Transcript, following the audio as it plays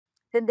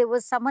Then there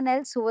was someone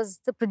else who was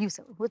the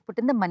producer, who put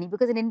in the money.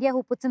 Because in India,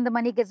 who puts in the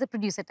money gets the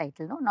producer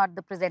title, no, not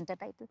the presenter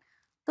title.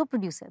 So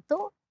producer.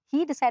 So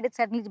he decided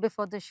suddenly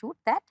before the shoot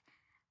that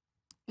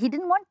he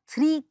didn't want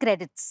 3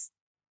 credits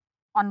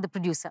on the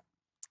producer.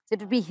 So it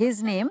would be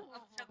his name,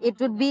 it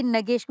would be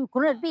Nagesh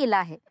Kukuno, it would be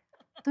Elahe.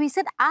 So he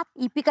said, आप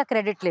EP का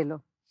credit ले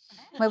लो.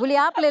 मैं बोली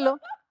आप ले लो.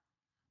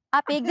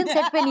 आप एक दिन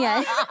सेट पे नहीं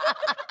आए.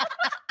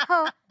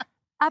 हाँ,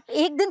 आप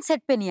एक दिन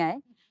सेट पे नहीं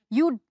आए.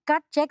 You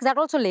cut checks, that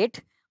also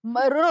late.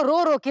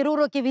 रो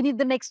के, we need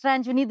the next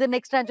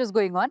tranche was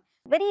going on.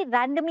 Very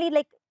randomly,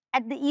 like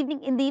in the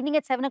evening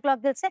at 7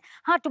 o'clock, they'll say,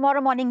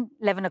 tomorrow morning,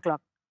 11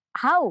 o'clock.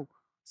 How?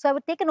 So I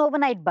would take an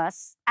overnight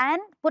bus and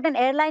put an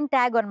airline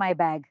tag on my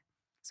bag.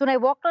 So when I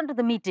walked onto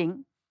the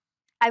meeting,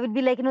 I would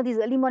be like, these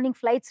early morning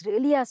flights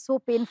really are so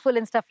painful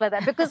and stuff like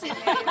that, because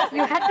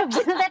you had to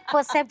build that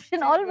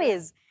perception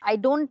always. I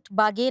don't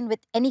bargain with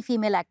any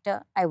female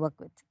actor I work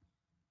with.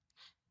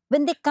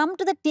 When they come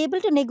to the table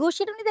to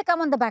negotiate, only they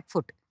come on the back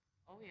foot.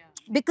 Oh, yeah.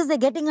 Because they're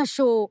getting a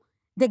show,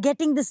 they're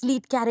getting this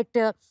lead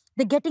character,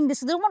 they're getting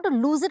this, they don't want to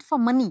lose it for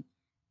money.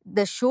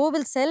 The show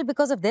will sell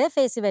because of their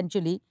face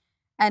eventually.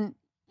 And,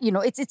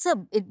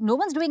 no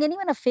one's doing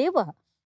anyone a favor.